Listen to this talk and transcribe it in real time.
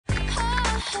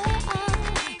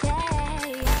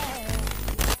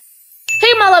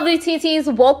my lovely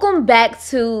TTs, welcome back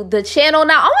to the channel.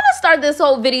 Now I want to start this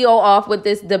whole video off with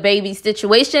this DaBaby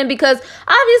situation because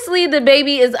obviously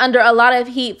DaBaby is under a lot of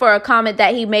heat for a comment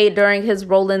that he made during his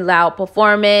Rolling Loud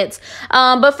performance.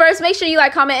 But first, make sure you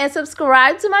like, comment, and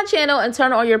subscribe to my channel and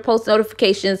turn on your post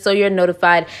notifications so you're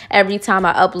notified every time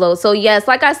I upload. So yes,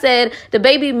 like I said,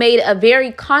 DaBaby made a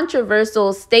very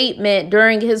controversial statement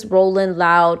during his Rolling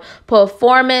Loud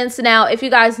performance. Now, if you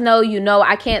guys know, you know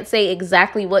I can't say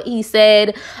exactly what he said.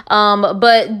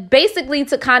 But basically,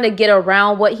 to kind of get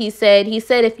around what he said,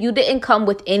 if you didn't come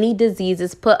with any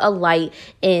diseases, put a light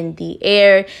in the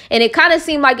air. And it kind of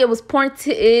seemed like it was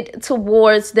pointed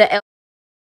towards the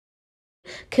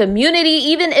community.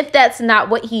 Even if that's not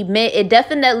what he meant, it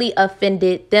definitely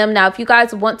offended them. Now, if you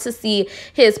guys want to see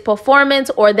his performance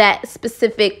or that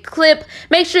specific clip,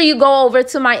 make sure you go over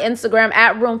to my Instagram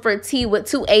at room4t with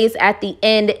 2 A's at the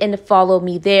end and follow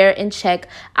me there and check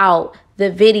out the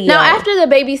video. Now, after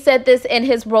DaBaby said this in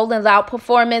his Rolling Loud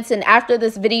performance and after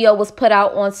this video was put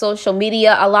out on social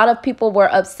media, a lot of people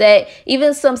were upset,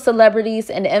 even some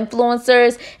celebrities and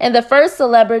influencers. And the first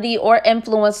celebrity or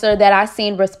influencer that I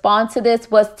seen respond to this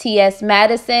was T.S.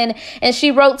 Madison. And she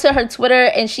wrote to her Twitter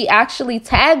and she actually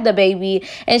tagged DaBaby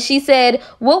and she said,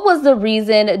 "What was the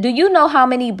reason? Do you know how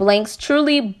many blanks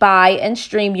truly buy and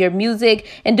stream your music?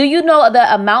 And do you know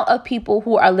the amount of people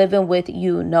who are living with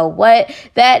you know what?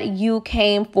 That you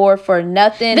came for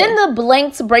nothing. Then the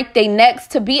blanks break their necks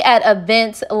to be at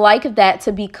events like that,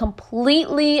 to be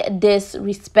completely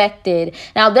disrespected."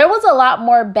 Now, there was a lot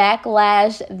more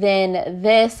backlash than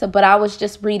this, but I was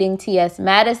just reading T.S.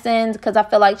 Madison's because I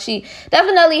feel like she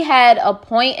definitely had a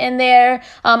point in there.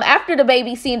 After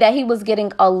DaBaby seen that he was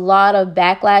getting a lot of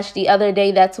backlash the other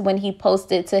day, that's when he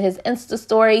posted to his Insta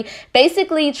story,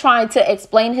 basically trying to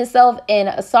explain himself.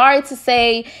 And sorry to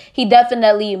say, he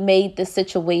definitely made the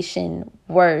situation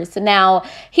worse. Now,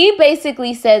 he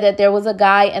basically said that there was a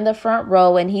guy in the front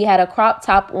row and he had a crop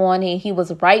top on and he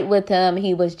was right with him,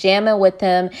 he was jamming with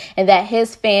him, and that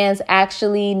his fans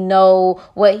actually know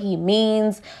what he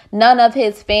means. None of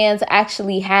his fans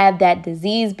actually have that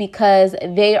disease because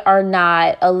they are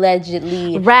not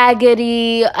allegedly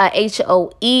raggedy,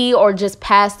 HOE, or just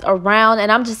passed around.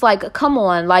 And I'm just like, come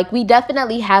on, like, we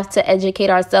definitely have to educate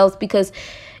ourselves because,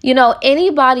 you know,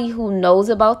 anybody who knows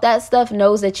about that stuff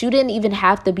knows that you didn't even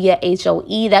have to be a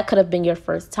HOE. That could have been your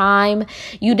first time.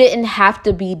 You didn't have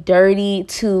to be dirty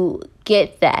to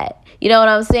get that. You know what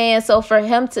I'm saying? So for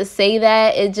him to say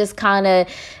that, it just kind of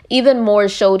even more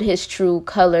showed his true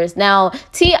colors. Now,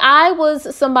 T.I.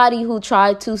 was somebody who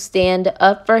tried to stand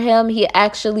up for him. He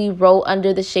actually wrote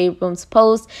under the Shade Room's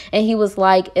post and he was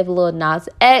like, if Lil Nas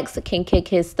X can kick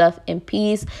his stuff in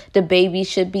peace, DaBaby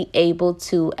should be able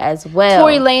to as well.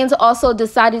 Tory Lanez also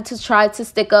decided to try to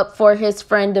stick up for his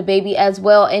friend DaBaby as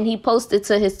well, and he posted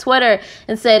to his Twitter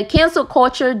and said, "Cancel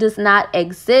culture does not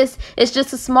exist. It's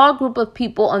just a small group of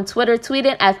people on Twitter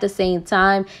tweeting at the same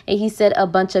time." And he said, "A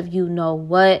bunch of you know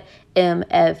what,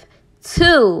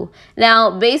 MF2.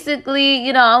 Now, basically,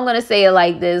 you know, I'm going to say it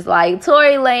like this. Like,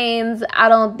 Tory Lanez, I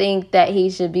don't think that he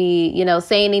should be, you know,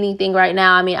 saying anything right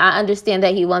now. I mean, I understand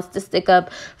that he wants to stick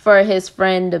up for his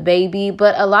friend DaBaby,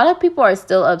 but a lot of people are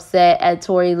still upset at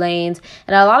Tory Lanez.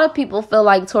 And a lot of people feel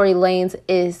like Tory Lanez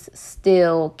is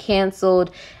still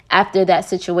canceled after that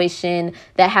situation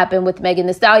that happened with Megan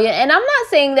Thee Stallion. And I'm not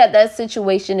saying that that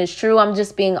situation is true. I'm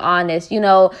just being honest. You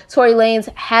know, Tory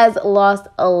Lanez has lost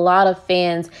a lot of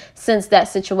fans since that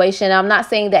situation. I'm not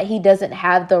saying that he doesn't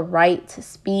have the right to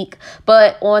speak,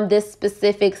 but on this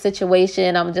specific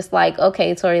situation, I'm just like,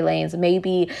 okay, Tory Lanez,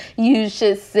 maybe you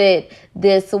should sit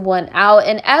this one out.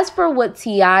 And as for what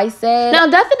T.I. said, now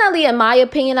definitely in my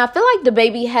opinion, I feel like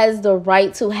DaBaby has the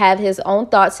right to have his own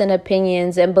thoughts and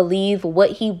opinions and believe what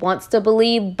he wants to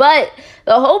believe. But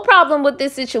the whole problem with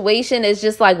this situation is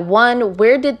just like, one,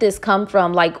 where did this come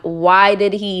from? Like, why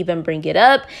did he even bring it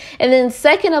up? And then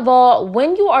second of all,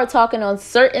 when you are talking on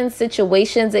certain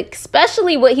situations,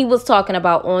 especially what he was talking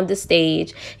about on the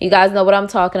stage, you guys know what I'm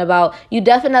talking about, you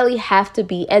definitely have to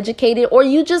be educated or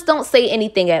you just don't say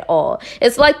anything at all.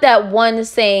 It's like that one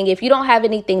saying, if you don't have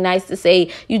anything nice to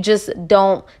say, you just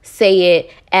don't say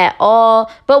it at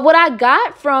all. But what I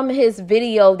got from his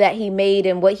video that he made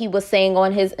and what what he was saying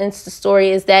on his Insta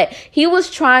story is that he was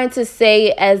trying to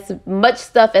say as much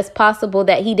stuff as possible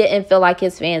that he didn't feel like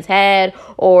his fans had,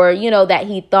 or, you know, that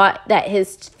he thought that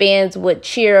his fans would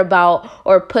cheer about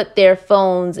or put their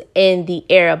phones in the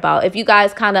air about. If you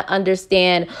guys kind of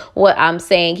understand what I'm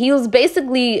saying, he was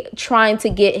basically trying to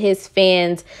get his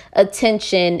fans'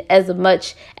 attention as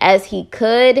much as he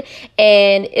could,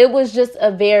 and it was just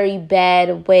a very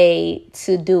bad way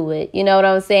to do it. You know what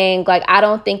I'm saying? Like, I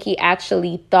don't think he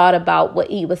actually thought about what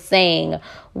he was saying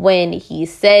when he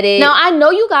said it. Now, I know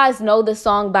you guys know the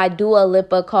song by Dua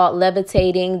Lipa called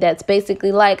Levitating, that's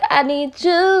basically like, I need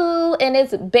you, and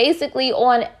it's basically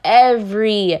on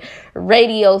every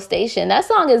radio station. That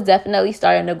song is definitely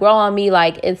starting to grow on me.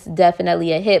 Like, it's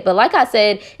definitely a hit. But like I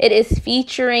said, it is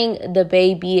featuring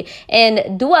DaBaby,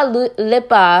 and Dua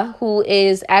Lipa, who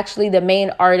is actually the main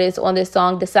artist on this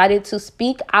song, decided to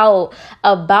speak out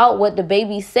about what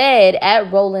DaBaby said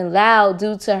at Rolling Loud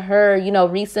due to her, you know,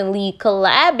 recently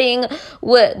collabing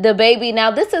with DaBaby.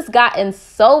 Now, this has gotten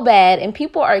so bad, and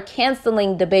people are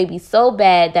canceling DaBaby so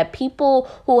bad that people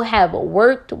who have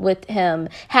worked with him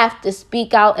have to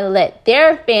speak out and let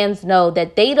their fans know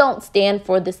that they don't stand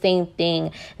for the same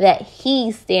thing that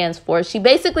he stands for. She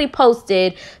basically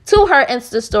posted to her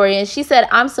Insta story, and she said,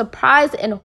 I'm surprised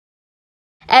and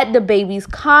at DaBaby's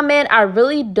comment. I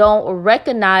really don't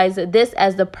recognize this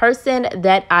as the person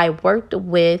that I worked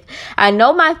with. I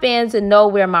know my fans know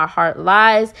where my heart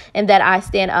lies and that I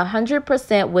stand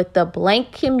 100% with the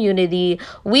blank community.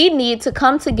 We need to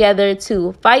come together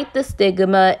to fight the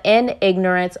stigma and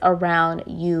ignorance around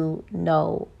you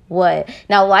know what.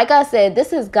 Now, like I said,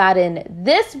 this has gotten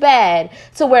this bad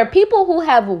to where people who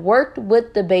have worked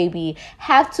with DaBaby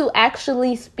have to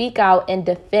actually speak out and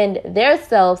defend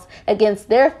themselves against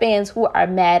their fans who are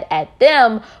mad at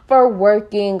them for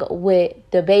working with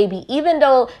DaBaby. Even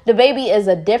though DaBaby is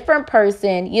a different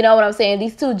person, you know what I'm saying?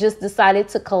 These two just decided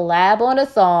to collab on a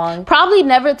song. Probably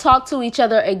never talk to each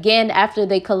other again after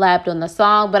they collabed on the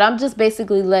song, but I'm just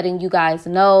basically letting you guys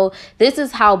know this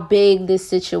is how big this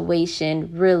situation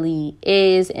really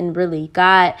is and really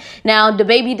got. Now,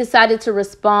 DaBaby decided to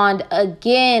respond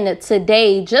again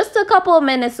today, just a couple of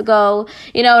minutes ago,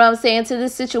 you know what I'm saying, to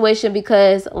this situation,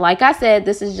 because like I said,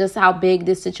 this is just how big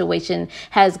this situation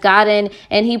has gotten.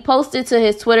 And he posted to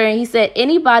his Twitter and he said,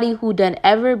 anybody who done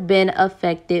ever been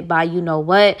affected by you know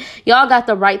what, y'all got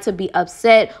the right to be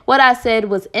upset. What I said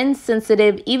was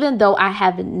insensitive, even though I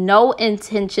have no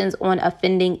intentions on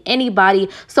offending anybody,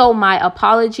 so my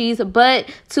apologies. But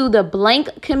to the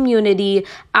blank community,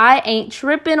 I ain't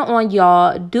tripping on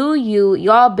y'all. Do you?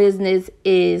 Y'all business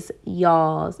is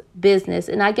y'all's business.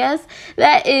 And I guess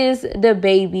that is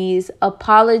DaBaby's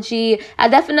apology. I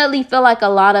definitely feel like a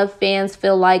lot of fans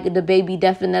feel like DaBaby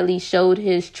definitely showed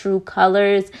his true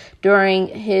colors during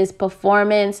his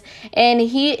performance, and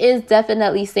he is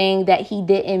definitely saying that he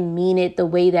didn't mean it the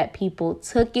way that people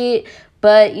took it.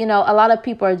 But, you know, a lot of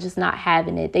people are just not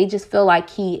having it. They just feel like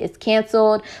he is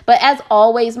canceled. But as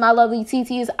always, my lovely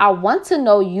TTs, I want to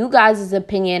know you guys'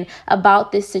 opinion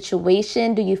about this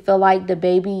situation. Do you feel like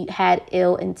DaBaby had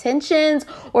ill intentions?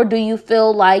 Or do you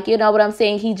feel like, you know what I'm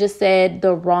saying, he just said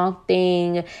the wrong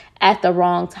thing at the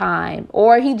wrong time,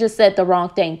 or he just said the wrong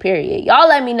thing, period? Y'all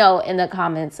let me know in the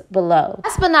comments below.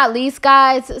 Last but not least,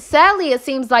 guys, sadly, it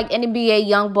seems like NBA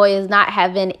Youngboy is not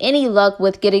having any luck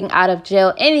with getting out of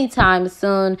jail anytime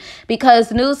soon,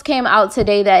 because news came out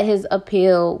today that his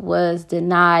appeal was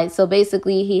denied. So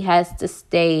basically, he has to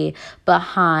stay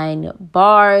behind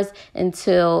bars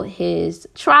until his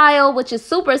trial, which is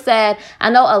super sad. I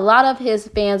know a lot of his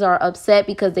fans are upset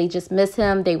because they just miss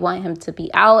him. They want him to be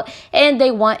out, and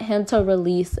they want him to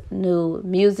release new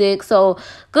music. So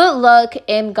good luck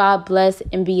and God bless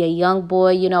NBA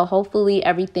Youngboy. You know, hopefully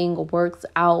everything works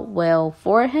out well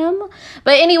for him.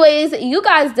 But anyways, you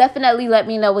guys definitely let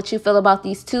me know what you feel about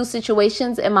these two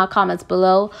situations in my comments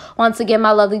below. Once again,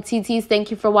 my lovely TTs,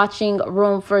 thank you for watching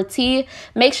Room for Tea.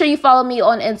 Make sure you follow me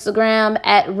on Instagram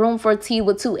at Room for Tea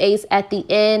with 2 A's at the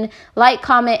end. Like,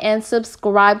 comment, and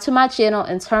subscribe to my channel,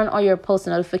 and turn on your post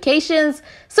notifications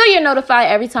so you're notified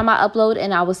every time I upload,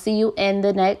 and I will see you in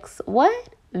the next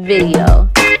video.